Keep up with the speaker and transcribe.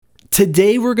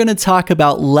Today, we're going to talk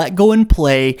about let go and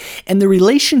play and the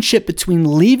relationship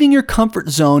between leaving your comfort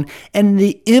zone and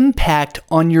the impact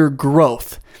on your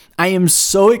growth. I am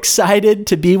so excited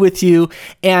to be with you.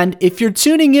 And if you're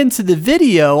tuning into the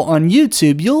video on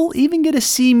YouTube, you'll even get to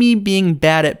see me being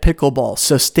bad at pickleball.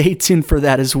 So stay tuned for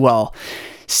that as well.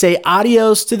 Say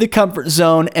adios to the comfort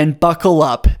zone and buckle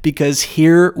up because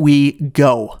here we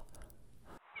go.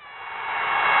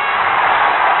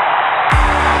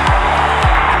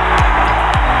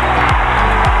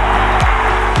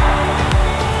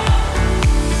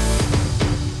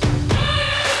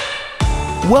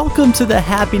 Welcome to the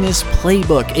Happiness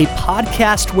Playbook, a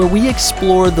podcast where we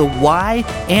explore the why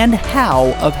and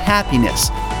how of happiness.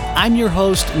 I'm your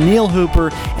host, Neil Hooper,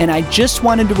 and I just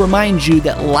wanted to remind you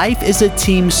that life is a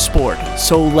team sport,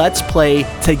 so let's play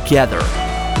together.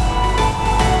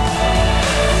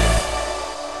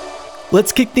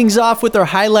 Let's kick things off with our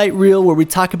highlight reel where we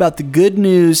talk about the good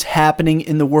news happening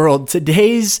in the world.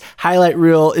 Today's highlight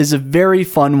reel is a very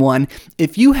fun one.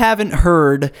 If you haven't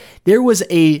heard, there was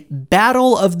a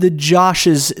battle of the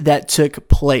Joshes that took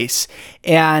place.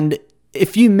 And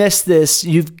if you missed this,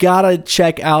 you've got to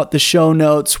check out the show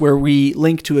notes where we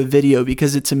link to a video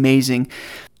because it's amazing.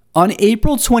 On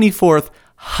April 24th,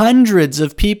 hundreds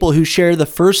of people who share the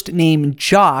first name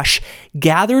Josh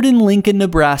gathered in Lincoln,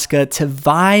 Nebraska to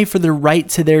vie for the right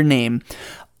to their name.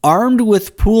 Armed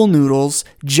with pool noodles,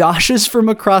 Joshes from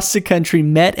across the country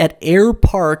met at Air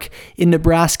Park in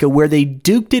Nebraska where they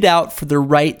duked it out for the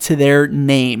right to their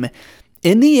name.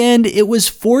 In the end, it was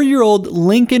 4-year-old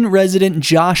Lincoln resident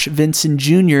Josh Vincent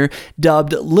Jr.,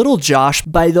 dubbed Little Josh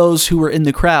by those who were in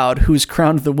the crowd, who was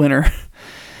crowned the winner.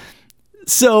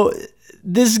 So,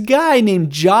 this guy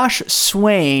named Josh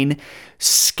Swain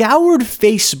scoured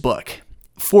Facebook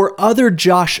for other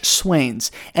Josh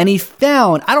Swains, and he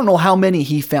found, I don't know how many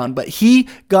he found, but he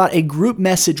got a group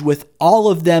message with all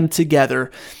of them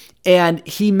together, and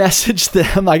he messaged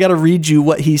them. I got to read you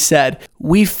what he said.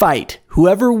 "We fight.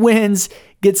 Whoever wins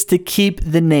gets to keep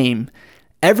the name.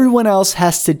 Everyone else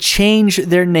has to change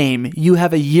their name. You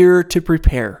have a year to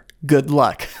prepare. Good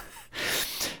luck."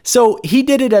 So he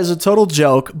did it as a total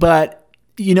joke, but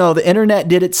you know, the internet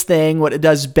did its thing, what it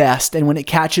does best. And when it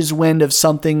catches wind of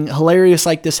something hilarious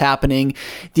like this happening,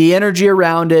 the energy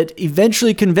around it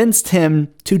eventually convinced him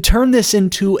to turn this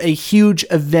into a huge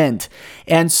event.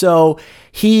 And so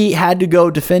he had to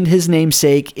go defend his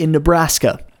namesake in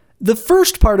Nebraska. The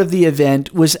first part of the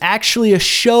event was actually a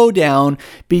showdown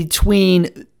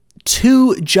between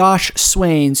two Josh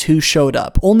Swains who showed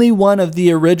up. Only one of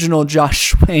the original Josh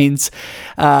Swains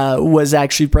was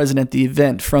actually present at the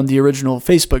event from the original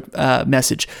Facebook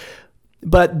message.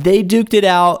 But they duked it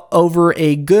out over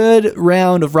a good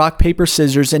round of rock, paper,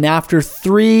 scissors. And after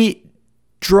 3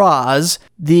 draws,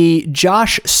 the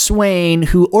Josh Swain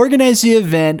who organized the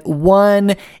event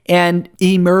won and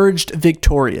emerged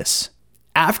victorious.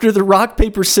 After the rock,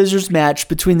 paper, scissors match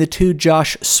between the two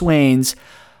Josh Swains,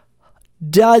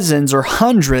 dozens or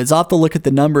hundreds, I'll have to look at the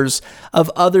numbers,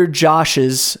 of other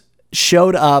Joshes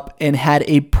showed up and had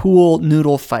a pool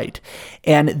noodle fight.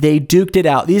 And they duked it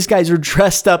out. These guys were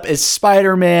dressed up as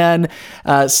Spider-Man,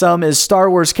 some as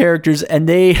Star Wars characters, and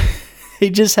they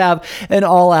just have an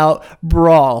all-out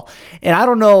brawl. And I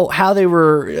don't know how they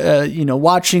were,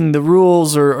 watching the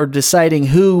rules or deciding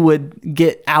who would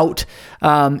get out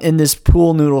in this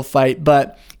pool noodle fight.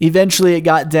 But eventually it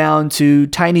got down to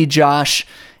Tiny Josh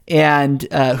and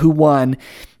who won.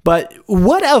 But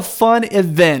what a fun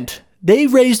event. They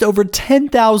raised over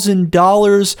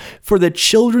 $10,000 for the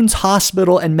Children's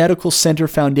Hospital and Medical Center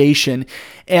Foundation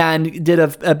and did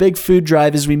a big food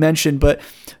drive, as we mentioned. But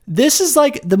this is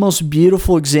like the most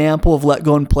beautiful example of let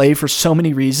go and play for so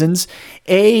many reasons.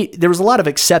 There was a lot of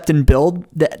accept and build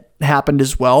that happened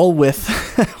as well with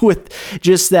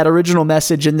just that original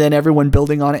message and then everyone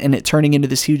building on it and it turning into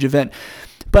this huge event.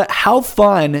 But how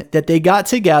fun that they got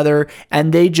together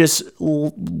and they just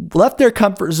left their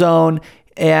comfort zone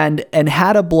and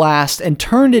had a blast and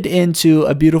turned it into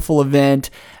a beautiful event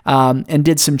and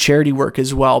did some charity work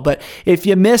as well. But if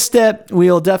you missed it,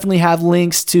 we'll definitely have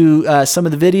links to some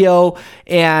of the video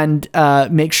and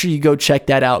make sure you go check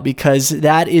that out because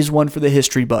that is one for the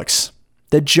history books.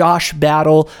 The Josh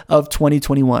Battle of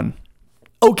 2021.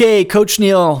 Okay, Coach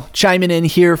Neil chiming in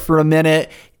here for a minute.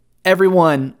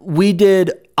 Everyone, we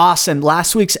did awesome.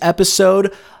 Last week's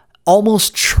episode,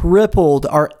 almost tripled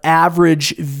our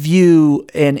average view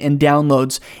and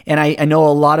downloads. And I know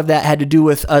a lot of that had to do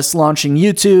with us launching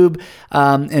YouTube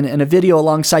and a video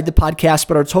alongside the podcast,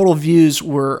 but our total views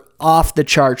were off the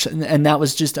charts, and that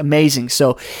was just amazing.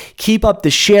 So keep up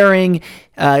the sharing,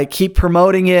 keep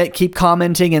promoting it, keep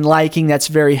commenting and liking. That's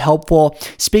very helpful.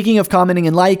 Speaking of commenting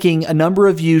and liking, a number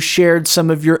of you shared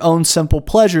some of your own simple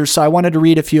pleasures, so I wanted to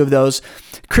read a few of those.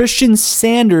 Christian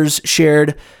Sanders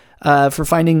shared for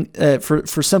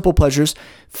simple pleasures: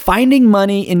 finding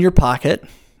money in your pocket,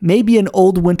 maybe an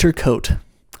old winter coat.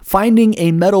 Finding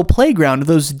a metal playground,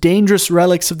 those dangerous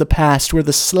relics of the past where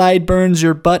the slide burns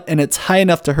your butt and it's high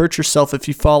enough to hurt yourself if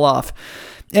you fall off.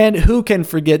 And who can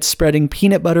forget spreading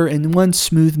peanut butter in one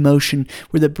smooth motion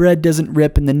where the bread doesn't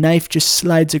rip and the knife just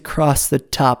slides across the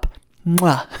top.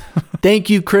 Mwah. Thank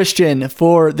you, Christian,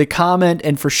 for the comment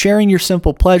and for sharing your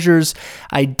simple pleasures.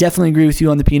 I definitely agree with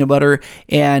you on the peanut butter,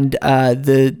 and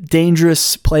the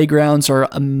dangerous playgrounds are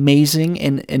amazing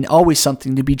and always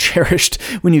something to be cherished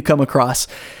when you come across.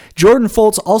 Jordan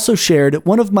Foltz also shared,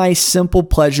 one of my simple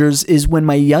pleasures is when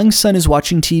my young son is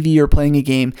watching TV or playing a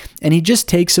game and he just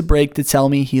takes a break to tell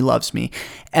me he loves me.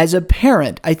 As a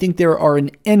parent, I think there are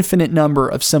an infinite number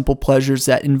of simple pleasures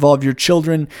that involve your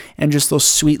children and just those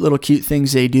sweet little cute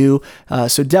things they do.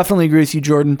 So definitely agree with you,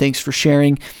 Jordan. Thanks for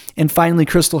sharing. And finally,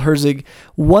 Crystal Herzig,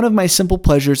 one of my simple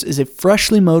pleasures is a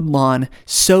freshly mowed lawn.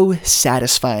 So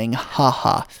satisfying.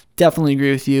 Ha. Definitely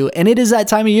agree with you. And it is that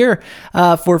time of year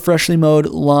for freshly mowed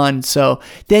lawn. So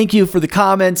thank you for the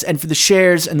comments and for the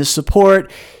shares and the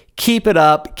support. Keep it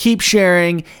up, keep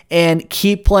sharing, and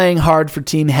keep playing hard for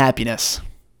team happiness.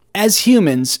 As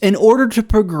humans, in order to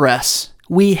progress,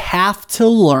 we have to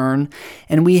learn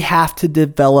and we have to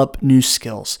develop new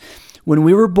skills. When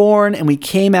we were born and we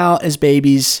came out as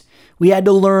babies, we had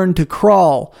to learn to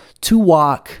crawl, to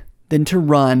walk, then to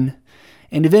run,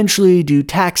 and eventually do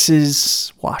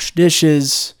taxes, wash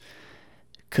dishes,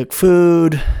 cook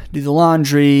food, do the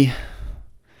laundry,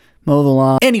 mow the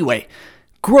lawn. Anyway,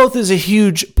 growth is a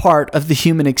huge part of the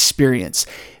human experience,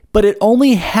 but it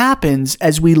only happens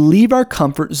as we leave our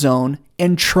comfort zone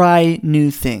and try new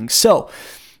things. So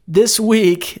this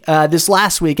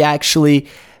last week actually,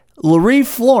 Laurie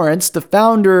Florence, the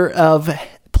founder of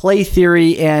Play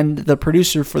Theory and the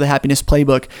producer for the Happiness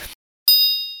Playbook,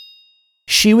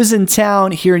 she was in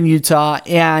town here in Utah,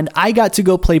 and I got to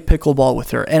go play pickleball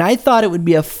with her. And I thought it would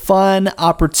be a fun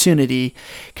opportunity,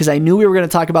 because I knew we were going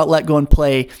to talk about Let Go and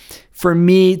Play, for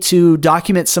me to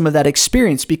document some of that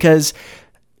experience. Because,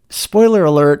 spoiler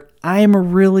alert, I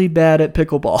am really bad at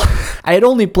pickleball. I had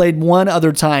only played one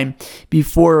other time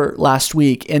before last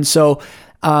week. And so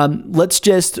let's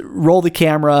just roll the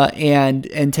camera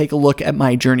and take a look at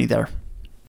my journey there.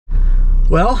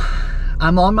 Well,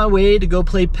 I'm on my way to go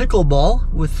play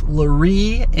pickleball with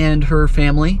Laurie and her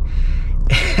family.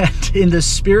 And in the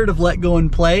spirit of Let Go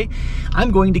and Play, I'm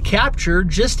going to capture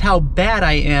just how bad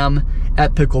I am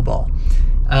at pickleball.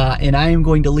 And I am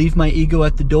going to leave my ego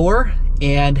at the door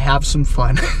and have some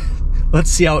fun.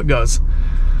 Let's see how it goes.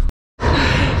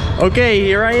 Okay,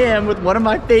 here I am with one of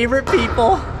my favorite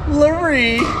people,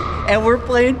 Laurie. And we're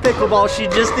playing pickleball. She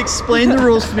just explained the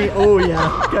rules to me. Oh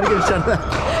yeah, gotta get a shot of that.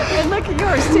 And look at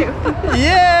yours too.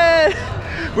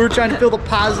 Yeah! We're trying to feel the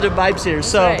positive vibes here.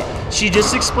 So right. She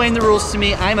just explained the rules to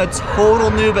me. I'm a total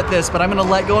noob at this, but I'm gonna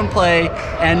let go and play,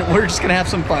 and we're just gonna have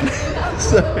some fun.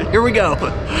 So here we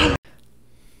go.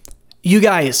 You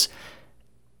guys,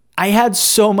 I had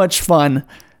so much fun,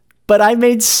 but I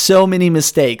made so many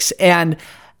mistakes, and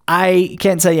I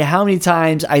can't tell you how many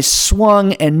times I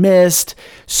swung and missed,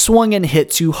 swung and hit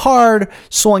too hard,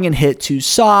 swung and hit too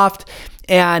soft,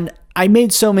 and I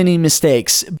made so many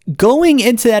mistakes. Going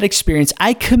into that experience,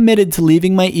 I committed to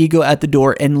leaving my ego at the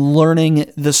door and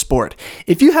learning the sport.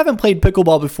 If you haven't played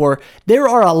pickleball before, there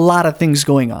are a lot of things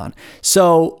going on.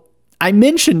 So I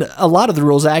mentioned a lot of the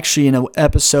rules actually in an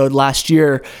episode last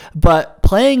year, but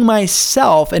playing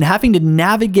myself and having to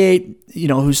navigate,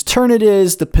 whose turn it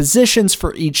is, the positions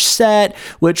for each set,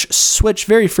 which switch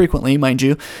very frequently, mind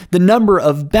you, the number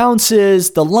of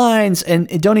bounces, the lines, and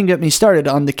don't even get me started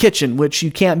on the kitchen, which you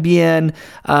can't be in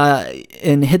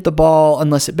and hit the ball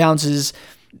unless it bounces.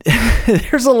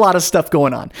 There's a lot of stuff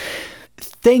going on.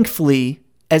 Thankfully,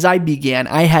 as I began,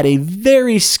 I had a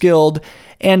very skilled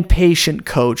and patient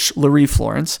coach, Laurie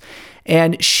Florence,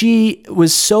 and she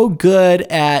was so good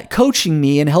at coaching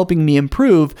me and helping me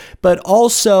improve, but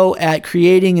also at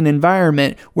creating an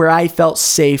environment where I felt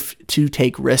safe to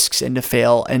take risks and to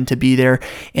fail and to be there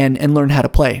and learn how to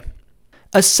play.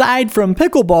 Aside from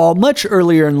pickleball, much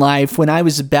earlier in life, when I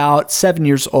was about 7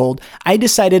 years old, I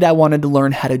decided I wanted to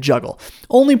learn how to juggle.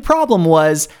 Only problem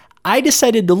was I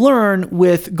decided to learn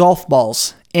with golf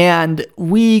balls. And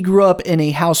we grew up in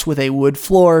a house with a wood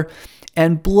floor.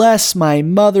 And bless my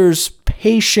mother's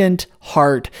patient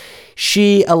heart,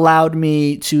 she allowed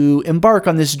me to embark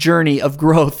on this journey of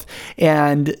growth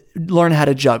and learn how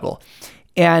to juggle.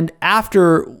 And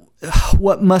after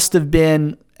what must have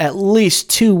been at least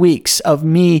 2 weeks of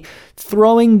me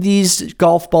throwing these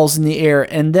golf balls in the air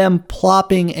and them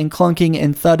plopping and clunking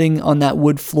and thudding on that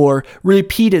wood floor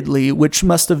repeatedly, which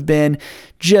must have been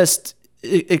just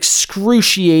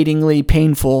excruciatingly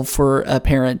painful for a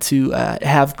parent to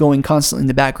have going constantly in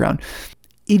the background.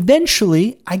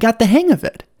 Eventually, I got the hang of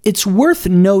it. It's worth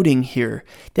noting here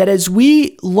that as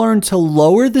we learn to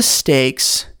lower the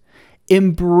stakes,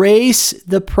 embrace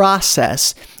the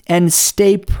process, and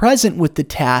stay present with the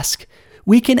task,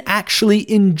 we can actually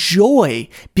enjoy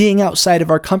being outside of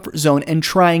our comfort zone and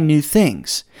trying new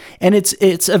things. And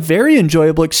it's a very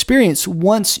enjoyable experience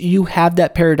once you have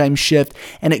that paradigm shift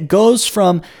and it goes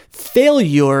from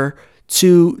failure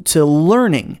to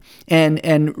learning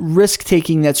and risk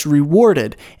taking that's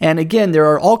rewarded. And again, there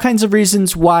are all kinds of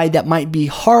reasons why that might be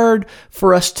hard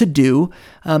for us to do.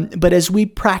 But as we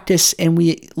practice and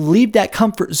we leave that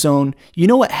comfort zone, you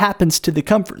know what happens to the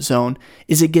comfort zone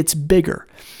is it gets bigger.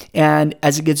 And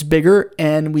as it gets bigger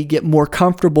and we get more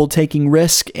comfortable taking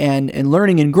risk and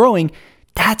learning and growing,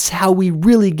 that's how we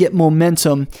really get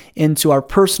momentum into our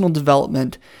personal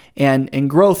development and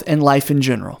growth and life in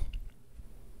general.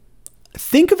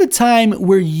 Think of a time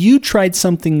where you tried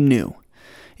something new.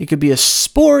 It could be a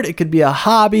sport, it could be a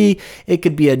hobby, it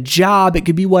could be a job, it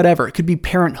could be whatever. It could be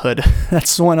parenthood.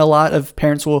 That's one a lot of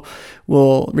parents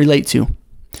will relate to.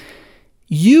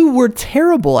 You were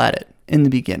terrible at it in the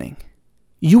beginning.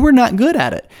 You were not good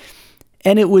at it.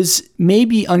 And it was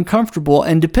maybe uncomfortable.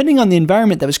 And depending on the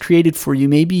environment that was created for you,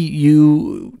 maybe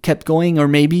you kept going or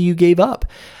maybe you gave up.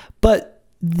 But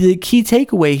the key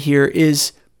takeaway here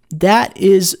is that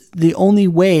is the only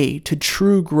way to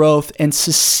true growth and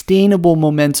sustainable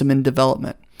momentum and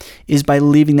development is by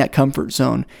leaving that comfort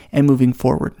zone and moving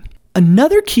forward.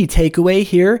 Another key takeaway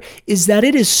here is that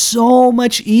it is so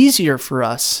much easier for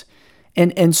us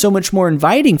and so much more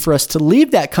inviting for us to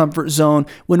leave that comfort zone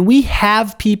when we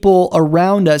have people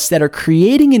around us that are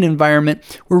creating an environment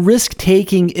where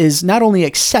risk-taking is not only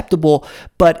acceptable,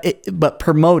 but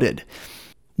promoted.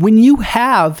 When you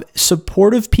have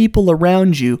supportive people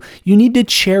around you, you need to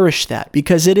cherish that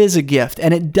because it is a gift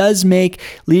and it does make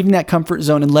leaving that comfort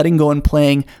zone and letting go and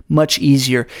playing much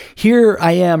easier. Here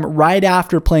I am right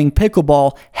after playing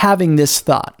pickleball having this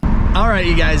thought. All right,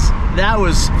 you guys, that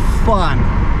was fun.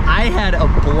 I had a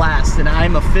blast and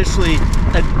I'm officially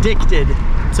addicted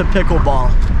to pickleball.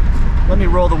 Let me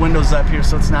roll the windows up here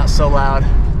so it's not so loud.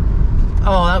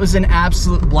 Oh, that was an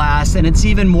absolute blast, and it's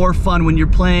even more fun when you're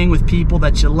playing with people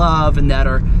that you love and that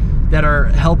are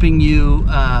helping you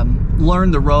learn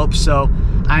the ropes. So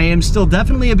I am still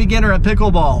definitely a beginner at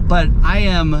pickleball, but I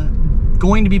am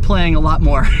going to be playing a lot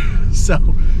more. So,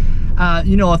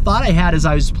 a thought I had as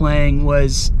I was playing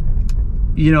was,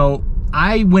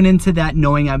 I went into that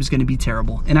knowing I was going to be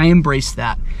terrible, and I embraced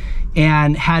that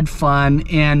and had fun.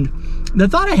 And the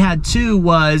thought I had too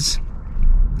was,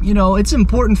 it's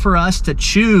important for us to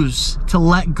choose to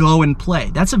let go and play.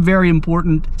 That's a very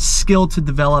important skill to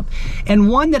develop and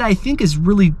one that I think is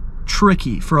really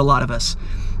tricky for a lot of us.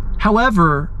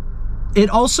 However, it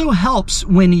also helps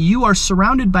when you are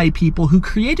surrounded by people who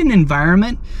create an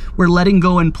environment where letting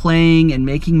go and playing and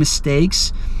making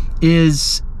mistakes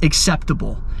is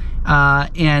acceptable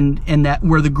and that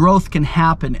where the growth can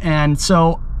happen. And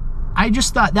so I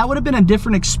just thought that would have been a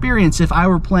different experience if I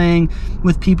were playing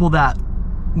with people that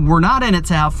were not in it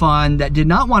to have fun, that did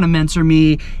not want to mentor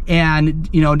me and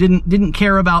didn't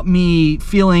care about me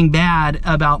feeling bad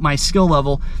about my skill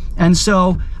level. And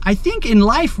so I think in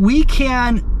life we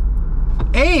can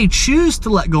choose to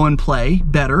let go and play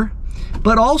better,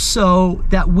 but also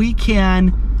that we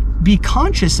can be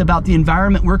conscious about the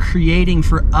environment we're creating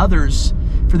for others,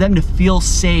 for them to feel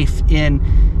safe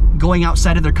in going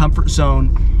outside of their comfort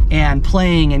zone and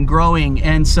playing and growing.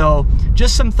 And so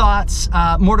just some thoughts,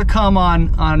 more to come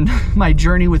on my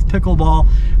journey with pickleball,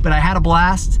 but I had a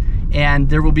blast and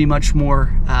there will be much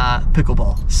more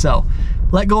pickleball. So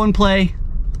let go and play.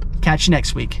 Catch you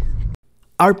next week.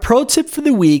 Our pro tip for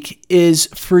the week is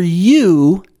for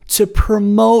you to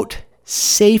promote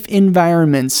safe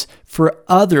environments for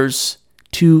others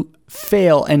to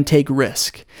fail and take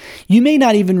risk. You may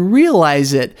not even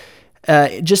realize it,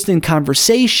 just in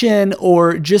conversation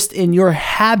or just in your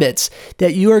habits,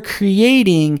 that you are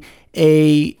creating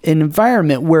an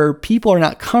environment where people are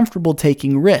not comfortable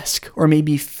taking risk or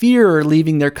maybe fear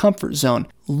leaving their comfort zone.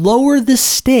 Lower the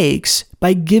stakes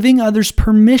by giving others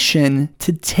permission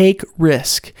to take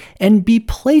risk and be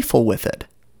playful with it.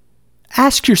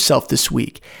 Ask yourself this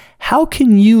week, how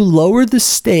can you lower the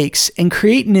stakes and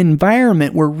create an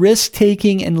environment where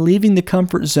risk-taking and leaving the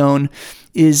comfort zone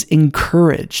is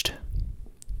encouraged?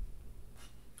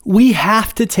 We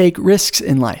have to take risks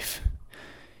in life.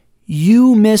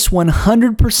 You miss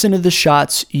 100% of the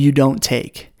shots you don't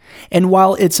take. And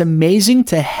while it's amazing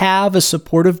to have a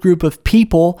supportive group of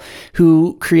people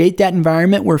who create that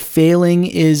environment where failing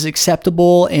is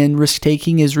acceptable and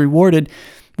risk-taking is rewarded,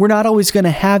 we're not always going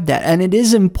to have that. And it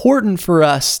is important for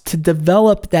us to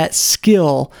develop that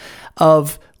skill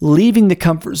of leaving the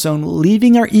comfort zone,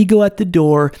 leaving our ego at the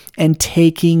door, and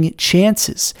taking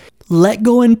chances. Let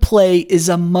go and play is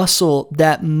a muscle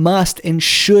that must and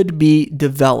should be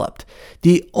developed.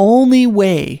 The only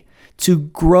way to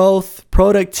growth,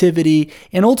 productivity,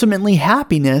 and ultimately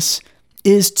happiness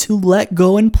is to let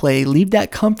go and play, leave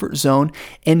that comfort zone,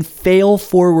 and fail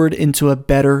forward into a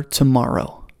better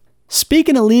tomorrow.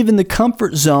 Speaking of leaving the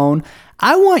comfort zone,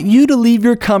 I want you to leave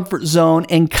your comfort zone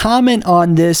and comment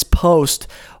on this post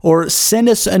or send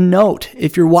us a note.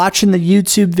 If you're watching the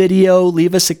YouTube video,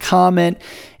 leave us a comment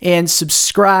and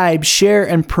subscribe, share,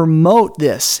 and promote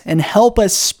this and help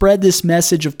us spread this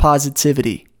message of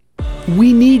positivity.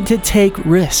 We need to take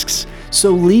risks.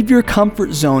 So leave your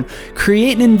comfort zone,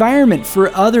 create an environment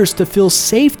for others to feel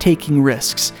safe taking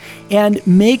risks, and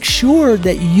make sure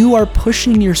that you are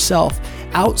pushing yourself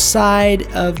outside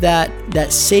of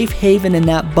that safe haven and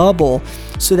that bubble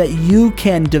so that you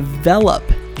can develop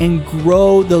and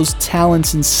grow those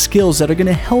talents and skills that are going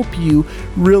to help you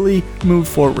really move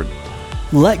forward.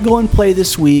 Let go and play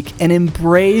this week and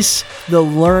embrace the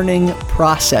learning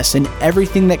process and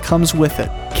everything that comes with it.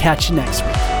 Catch you next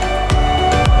week.